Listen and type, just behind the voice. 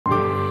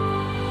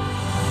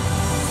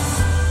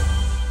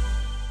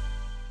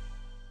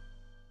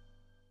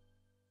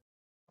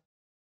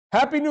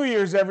Happy New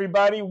Year's,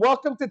 everybody.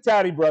 Welcome to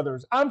Taddy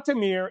Brothers. I'm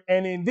Tamir,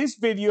 and in this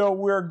video,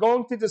 we're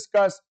going to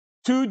discuss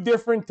two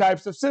different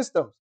types of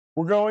systems.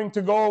 We're going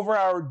to go over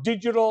our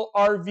digital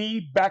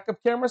RV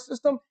backup camera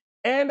system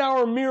and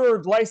our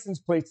mirrored license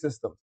plate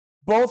system.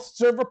 Both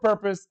serve a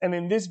purpose, and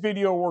in this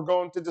video, we're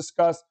going to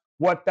discuss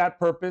what that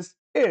purpose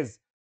is.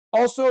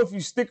 Also, if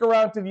you stick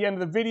around to the end of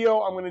the video,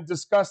 I'm going to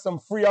discuss some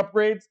free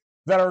upgrades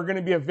that are going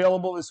to be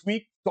available this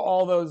week to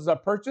all those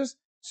purchased.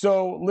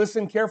 So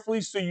listen carefully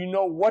so you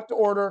know what to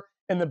order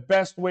and the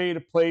best way to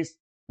place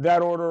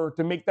that order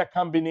to make that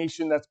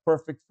combination that's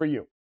perfect for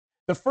you.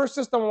 The first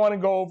system I want to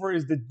go over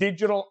is the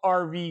digital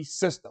RV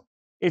system.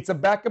 It's a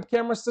backup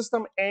camera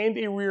system and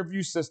a rear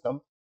view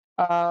system.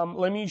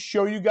 Let me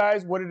show you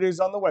guys what it is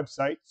on the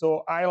website.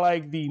 So I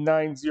like the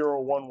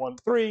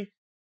 90113.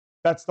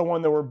 That's the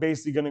one that we're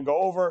basically going to go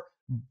over.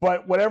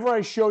 But whatever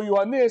I show you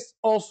on this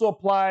also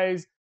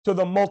applies to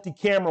the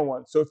multi-camera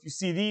one. So if you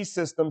see these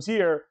systems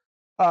here,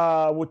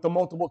 with the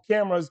multiple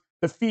cameras,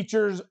 the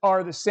features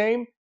are the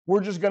same.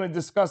 We're just going to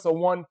discuss a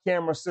one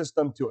camera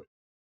system to it.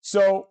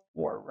 So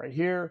we're right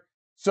here.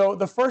 So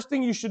the first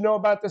thing you should know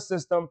about the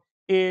system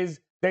is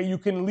that you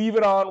can leave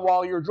it on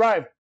while you're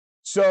driving.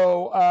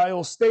 So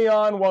it'll stay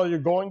on while you're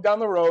going down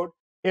the road.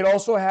 It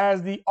also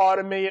has the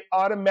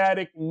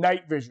automatic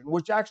night vision,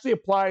 which actually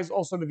applies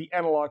also to the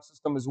analog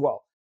system as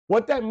well.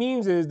 What that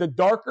means is the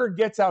darker it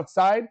gets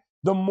outside,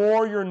 the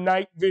more your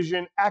night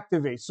vision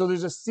activates. So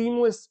there's a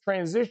seamless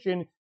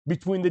transition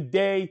between the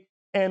day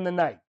and the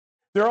night.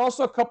 There are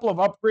also a couple of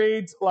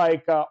upgrades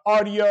like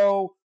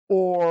audio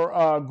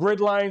or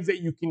grid lines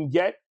that you can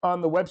get on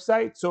the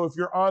website. So if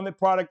you're on the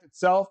product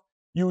itself,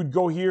 you would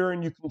go here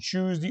and you can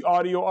choose the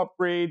audio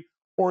upgrade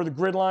or the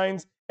grid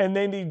lines, and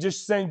then they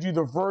just send you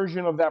the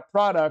version of that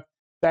product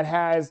that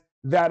has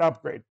that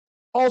upgrade.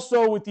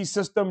 Also with these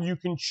systems, you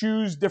can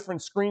choose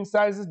different screen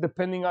sizes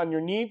depending on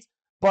your needs.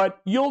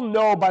 But you'll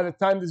know by the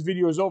time this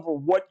video is over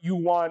what you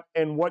want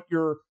and what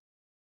you're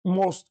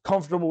most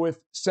comfortable with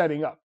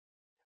setting up.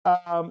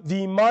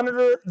 The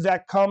monitor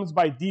that comes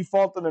by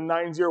default in the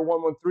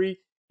 90113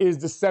 is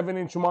the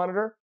 7-inch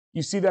monitor.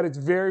 You see that it's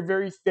very,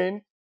 very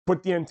thin.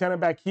 Put the antenna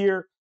back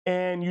here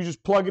and you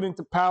just plug it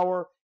into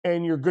power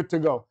and you're good to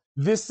go.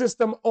 This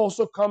system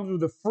also comes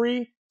with a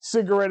free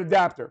cigarette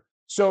adapter.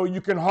 So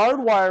you can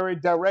hardwire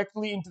it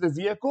directly into the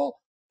vehicle,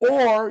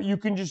 or you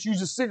can just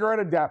use a cigarette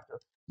adapter.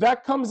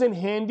 That comes in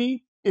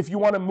handy if you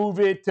want to move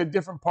it to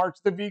different parts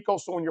of the vehicle.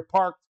 So when you're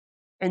parked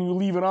and you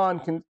leave it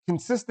on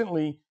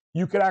consistently,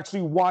 you could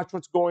actually watch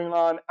what's going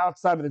on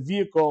outside of the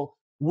vehicle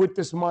with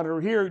this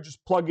monitor here.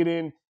 Just plug it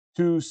in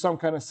to some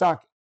kind of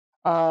socket.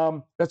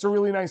 That's a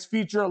really nice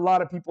feature. A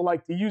lot of people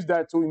like to use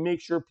that, so we make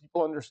sure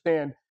people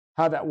understand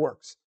how that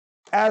works.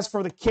 As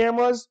for the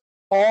cameras,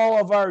 all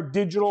of our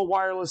digital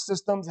wireless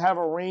systems have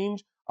a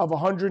range of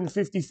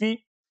 150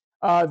 feet.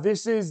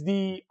 This is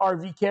the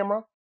RV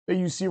camera that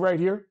you see right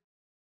here.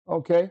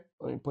 Okay,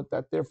 let me put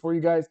that there for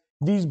you guys.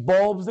 These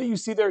bulbs that you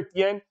see there at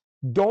the end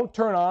don't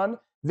turn on.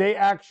 They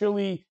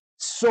actually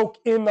soak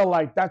in the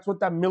light. That's what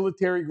that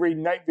military grade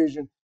night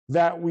vision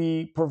that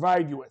we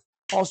provide you with.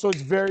 Also,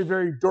 it's very,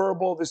 very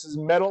durable. This is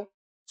metal.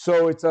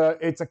 So it's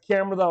a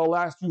camera that will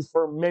last you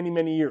for many,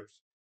 many years.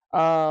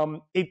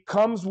 It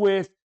comes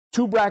with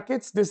two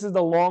brackets. This is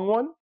the long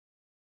one.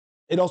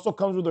 It also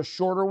comes with a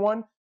shorter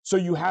one. So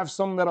you have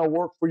some that'll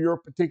work for your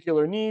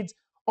particular needs.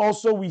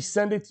 Also, we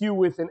send it to you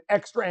with an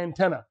extra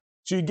antenna.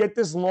 So you get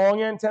this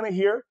long antenna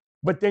here,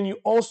 but then you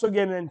also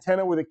get an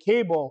antenna with a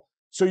cable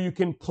so you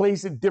can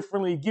place it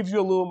differently. It gives you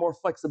a little more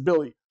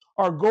flexibility.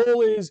 Our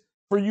goal is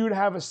for you to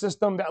have a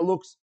system that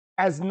looks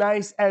as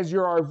nice as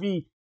your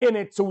RV in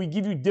it, so we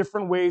give you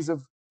different ways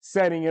of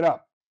setting it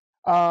up.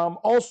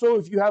 Also,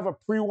 if you have a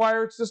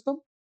pre-wired system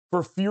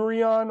for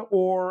Furrion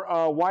or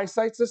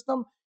Y-Sight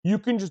system, you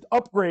can just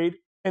upgrade,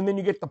 and then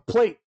you get the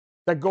plate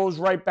that goes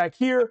right back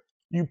here.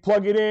 You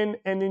plug it in,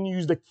 and then you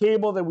use the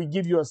cable that we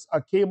give you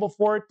a cable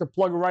for it to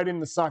plug right in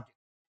the socket.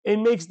 It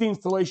makes the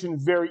installation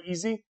very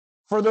easy.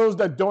 For those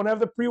that don't have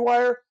the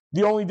pre-wire,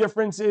 the only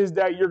difference is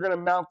that you're going to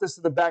mount this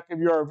to the back of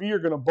your RV. You're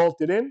going to bolt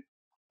it in,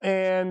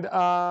 and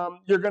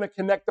you're going to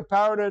connect the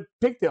power to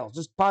pigtails,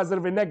 just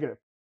positive and negative.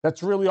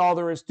 That's really all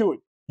there is to it.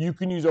 You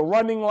can use a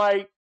running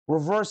light,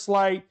 reverse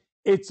light.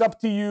 It's up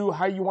to you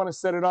how you want to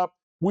set it up.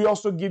 We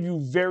also give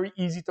you very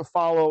easy to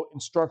follow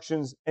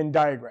instructions and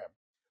diagram.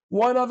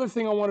 One other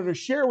thing I wanted to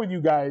share with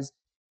you guys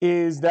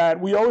is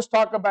that we always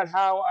talk about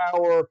how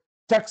our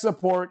tech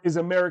support is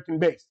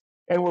American-based.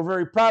 And we're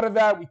very proud of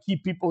that. We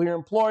keep people here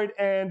employed,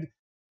 and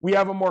we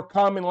have a more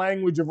common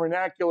language of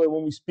vernacular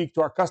when we speak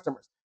to our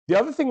customers. The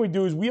other thing we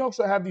do is we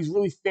also have these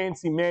really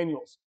fancy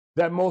manuals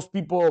that most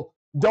people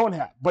don't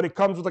have, but it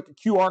comes with like a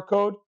QR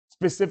code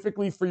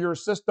specifically for your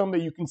system that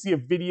you can see a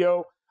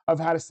video of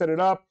how to set it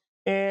up.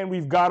 And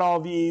we've got all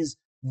these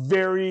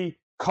very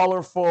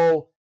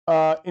colorful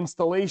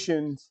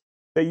installations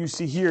that you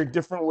see here,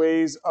 different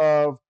ways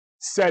of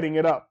setting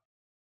it up,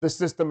 the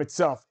system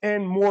itself,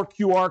 and more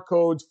QR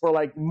codes for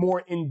like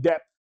more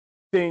in-depth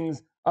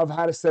things of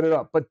how to set it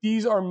up. But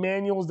these are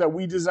manuals that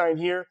we design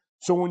here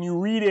So when you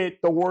read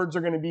it, the words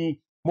are going to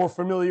be more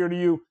familiar to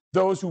you.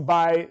 Those who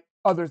buy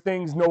other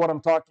things know what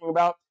I'm talking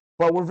about.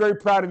 But we're very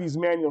proud of these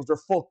manuals. They're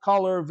full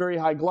color, very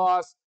high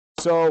gloss.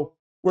 So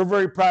we're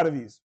very proud of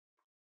these.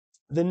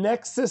 The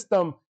next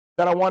system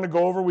that I want to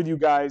go over with you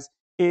guys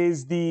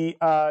is the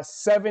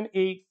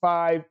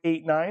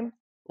 78589.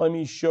 Let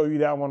me show you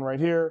that one right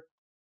here.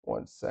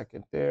 1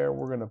 second there.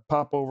 We're going to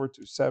pop over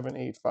to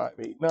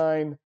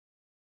 78589.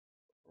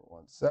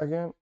 1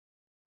 second.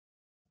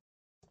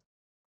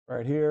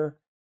 Right here.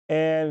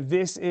 And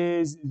this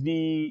is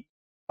the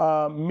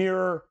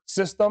mirror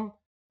system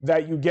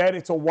that you get.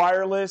 It's a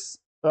wireless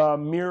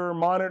mirror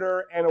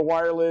monitor and a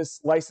wireless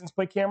license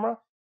plate camera.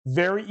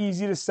 Very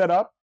easy to set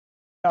up.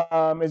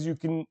 As you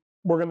can,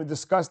 we're going to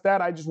discuss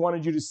that. I just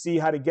wanted you to see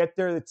how to get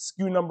there. It's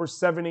SKU number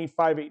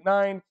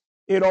 78589.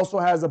 It also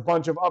has a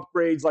bunch of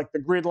upgrades like the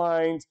grid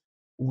lines,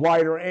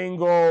 wider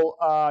angle.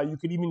 You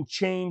could even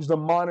change the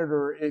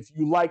monitor if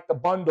you like the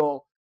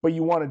bundle, but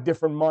you want a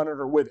different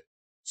monitor with it.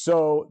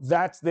 So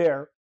that's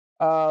there.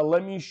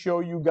 Let me show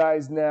you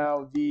guys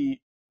now the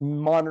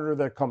monitor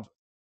that comes with.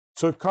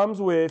 So it comes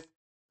with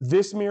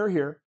this mirror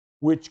here,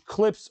 which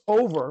clips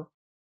over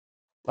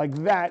like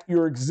that,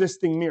 your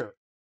existing mirror.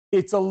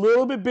 It's a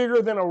little bit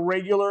bigger than a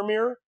regular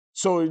mirror,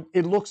 so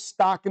it looks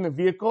stock in the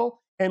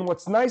vehicle. And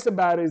what's nice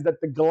about it is that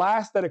the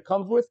glass that it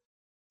comes with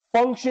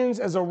functions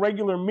as a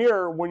regular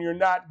mirror when you're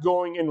not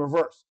going in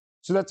reverse.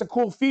 So that's a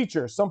cool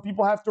feature. Some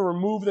people have to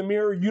remove the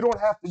mirror. You don't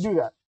have to do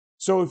that.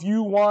 So if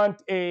you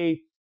want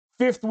a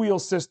fifth wheel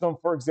system,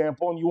 for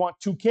example, and you want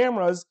 2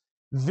 cameras,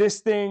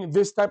 this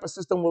type of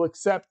system will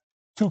accept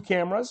 2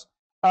 cameras.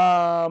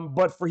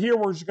 But for here,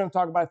 we're just going to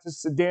talk about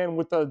this sedan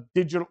with the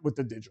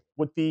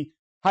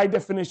high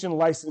definition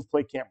license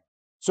plate camera.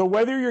 So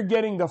whether you're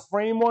getting the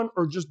frame one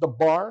or just the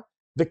bar,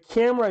 the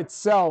camera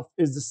itself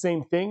is the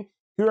same thing.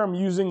 Here I'm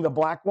using the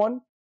black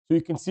one, so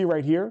you can see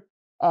right here.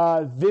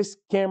 This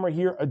camera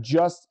here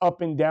adjusts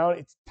up and down.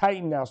 It's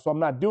tightened now, so I'm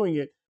not doing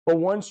it. But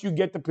once you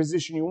get the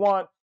position you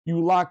want, you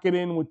lock it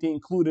in with the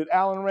included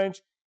Allen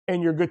wrench,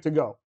 and you're good to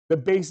go. The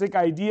basic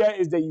idea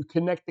is that you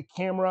connect the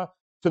camera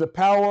to the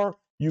power,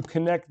 you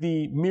connect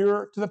the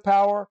mirror to the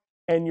power,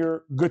 and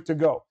you're good to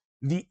go.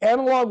 The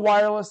analog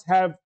wireless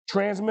have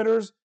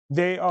transmitters.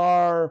 They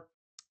are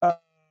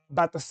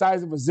about the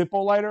size of a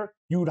Zippo lighter.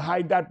 You would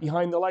hide that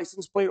behind the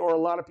license plate, or a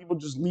lot of people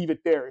just leave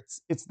it there.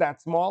 It's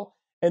that small.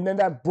 And then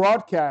that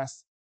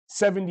broadcasts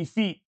 70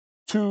 feet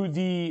to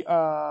the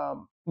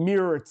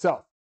mirror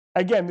itself.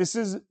 Again, this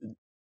is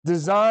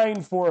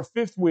designed for a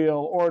fifth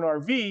wheel or an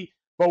RV,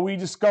 but we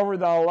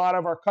discovered that a lot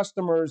of our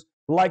customers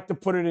like to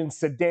put it in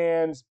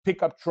sedans,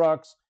 pickup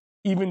trucks,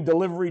 even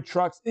delivery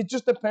trucks. It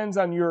just depends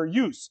on your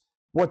use.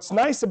 What's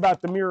nice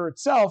about the mirror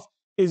itself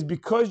is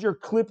because you're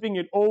clipping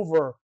it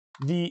over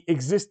the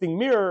existing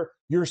mirror,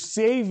 you're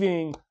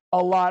saving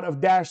a lot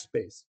of dash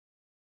space.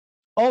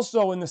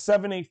 Also in the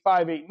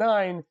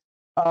 78589,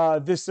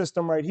 this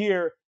system right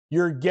here,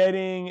 you're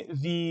getting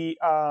the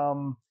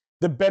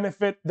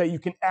benefit that you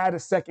can add a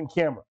second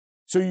camera.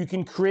 So you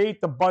can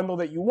create the bundle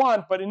that you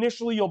want, but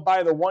initially you'll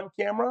buy the 1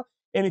 camera.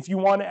 And if you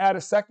want to add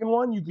a second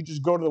one, you could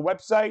just go to the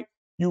website.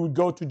 You would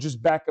go to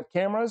just backup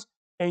cameras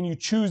and you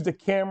choose the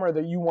camera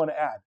that you want to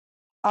add.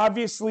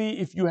 Obviously,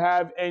 if you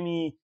have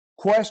any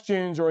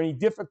questions or any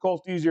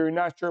difficulties or you're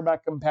not sure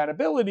about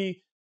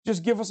compatibility,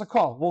 just give us a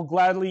call. We'll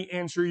gladly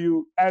answer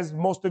you. As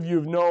most of you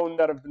have known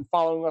that have been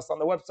following us on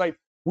the website,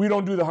 we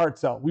don't do the hard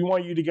sell. We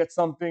want you to get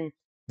something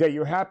that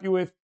you're happy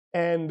with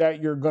and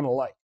that you're going to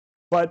like.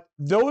 But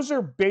those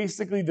are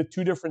basically the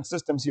 2 different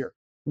systems here.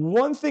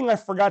 One thing I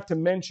forgot to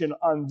mention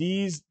on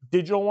these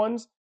digital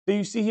ones that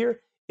you see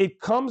here, it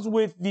comes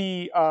with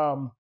the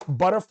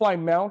butterfly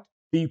mount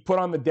that you put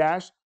on the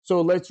dash. So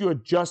it lets you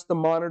adjust the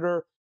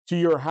monitor to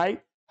your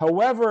height.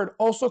 However, it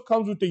also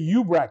comes with the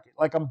U-bracket,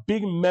 like a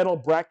big metal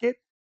bracket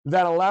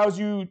that allows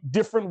you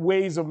different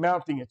ways of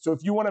mounting it. So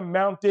if you want to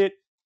mount it,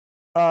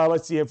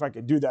 let's see if I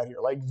could do that here,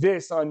 like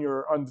this on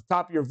the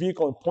top of your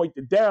vehicle and point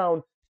it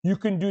down, you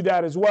can do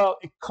that as well.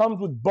 It comes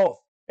with both,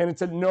 and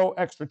it's at no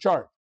extra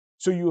charge.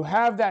 So you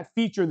have that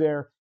feature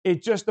there.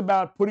 It's just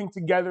about putting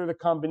together the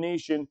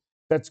combination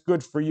that's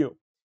good for you.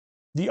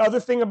 The other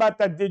thing about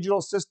that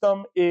digital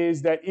system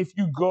is that if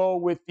you go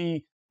with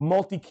the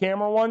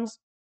multi-camera ones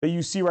that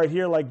you see right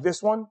here, like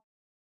this one,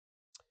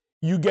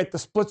 you get the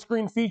split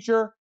screen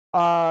feature.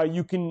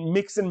 You can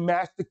mix and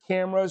match the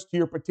cameras to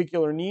your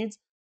particular needs.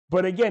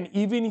 But again,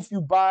 even if you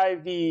buy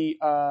the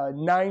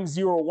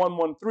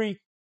 90113,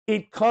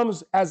 it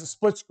comes as a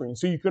split screen.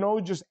 So you can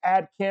always just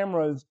add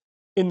cameras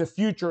in the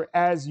future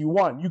as you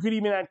want. You could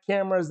even add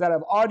cameras that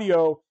have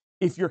audio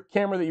if your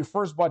camera that you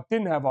first bought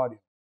didn't have audio,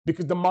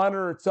 because the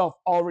monitor itself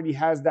already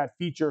has that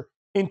feature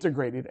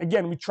integrated.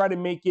 Again, we try to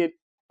make it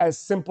as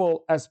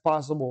simple as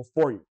possible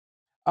for you.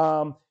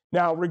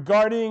 Now,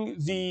 regarding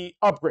the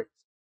upgrades,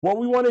 what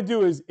we want to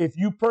do is if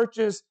you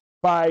purchase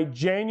by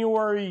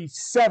January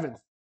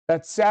 7th,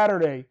 that's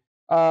Saturday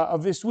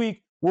of this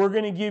week, we're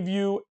going to give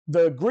you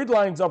the grid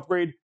lines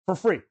upgrade for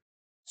free.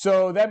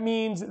 So that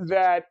means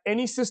that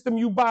any system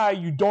you buy,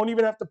 you don't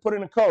even have to put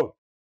in a code.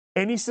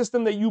 Any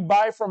system that you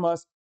buy from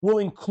us will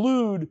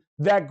include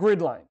that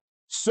grid line.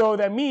 So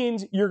that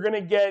means you're going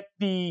to get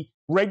the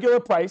regular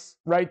price,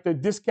 right? The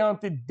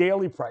discounted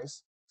daily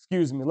price.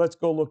 Excuse me. Let's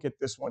go look at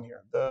this one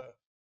here. The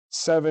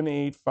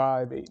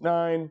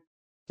 78589.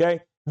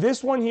 Okay.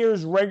 This one here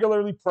is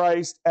regularly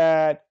priced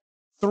at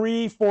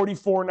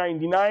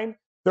 $344.99.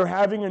 They're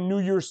having a New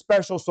Year's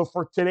special. So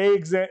for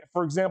today,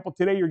 for example,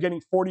 today you're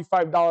getting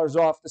 $45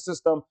 off the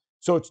system.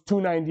 So it's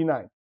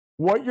 $299.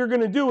 What you're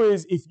going to do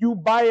is if you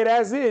buy it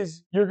as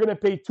is, you're going to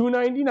pay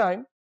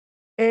 $299.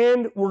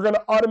 And we're going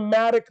to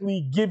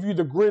automatically give you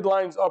the grid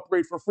lines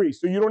upgrade for free.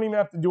 So you don't even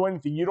have to do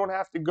anything. You don't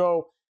have to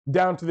go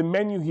down to the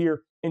menu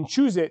here and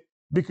choose it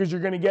because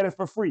you're going to get it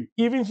for free.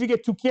 Even if you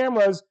get 2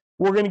 cameras,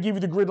 we're going to give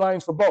you the grid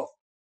lines for both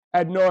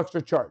at no extra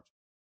charge.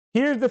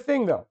 Here's the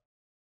thing though.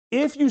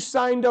 If you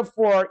signed up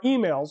for our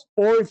emails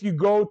or if you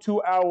go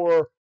to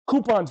our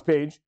coupons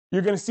page,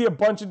 you're going to see a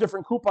bunch of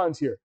different coupons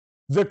here.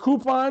 The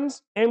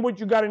coupons and what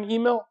you got in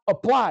email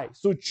apply.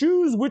 So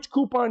choose which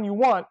coupon you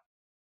want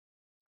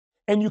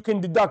and you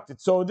can deduct it.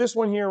 So this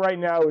one here right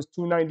now is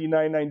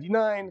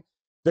 $299.99.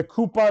 The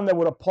coupon that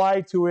would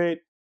apply to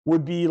it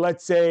would be,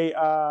 let's say,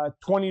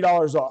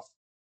 $20 off,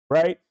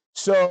 right?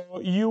 So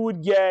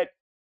you'd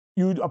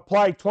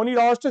apply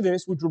 $20 to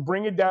this, which would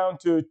bring it down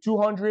to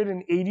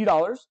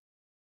 $280.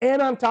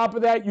 And on top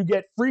of that, you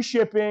get free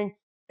shipping.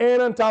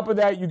 And on top of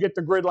that, you get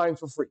the grid lines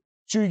for free.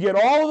 So you get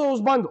all of those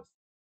bundles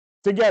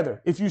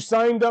together. If you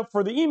signed up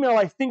for the email,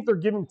 I think they're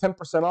giving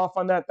 10% off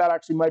on that. That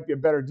actually might be a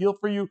better deal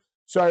for you.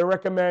 So I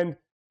recommend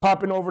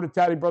popping over to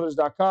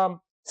TadiBrothers.com,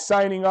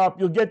 signing up.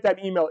 You'll get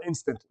that email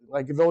instantly.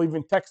 Like they'll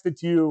even text it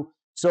to you.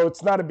 So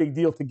it's not a big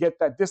deal to get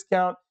that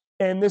discount.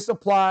 And this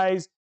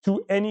applies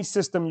to any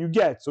system you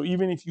get. So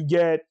even if you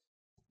get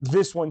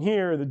this one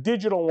here, the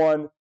digital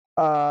one,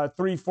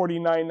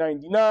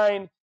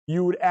 $349.99,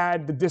 you would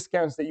add the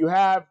discounts that you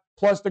have,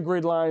 plus the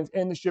grid lines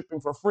and the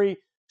shipping for free.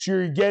 So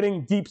you're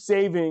getting deep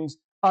savings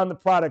on the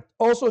product.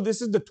 Also,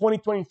 this is the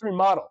 2023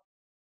 model.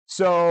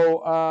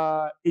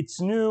 So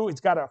it's new.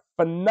 It's got a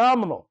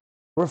phenomenal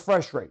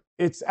refresh rate.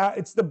 It's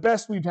the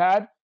best we've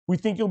had. We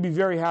think you'll be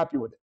very happy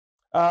with it.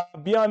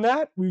 Beyond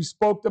that, we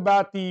spoke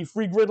about the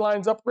free grid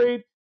lines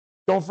upgrade.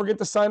 Don't forget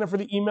to sign up for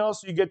the email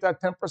so you get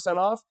that 10%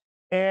 off.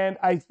 And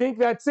I think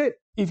that's it.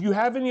 If you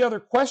have any other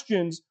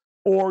questions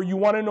or you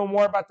want to know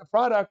more about the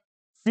product,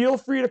 feel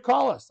free to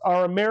call us.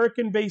 Our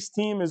American-based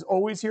team is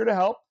always here to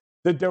help.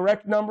 The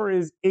direct number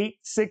is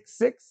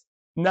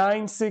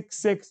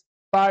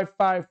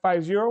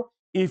 866-966-5550.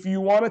 If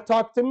you want to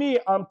talk to me,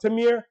 I'm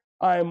Tamir.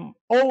 I'm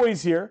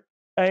always here,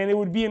 and it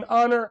would be an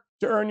honor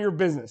to earn your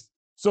business.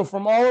 So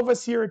from all of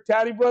us here at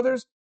Taddy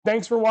Brothers,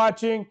 thanks for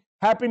watching.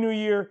 Happy New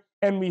Year,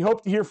 and we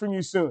hope to hear from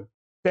you soon.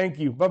 Thank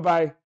you.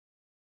 Bye-bye.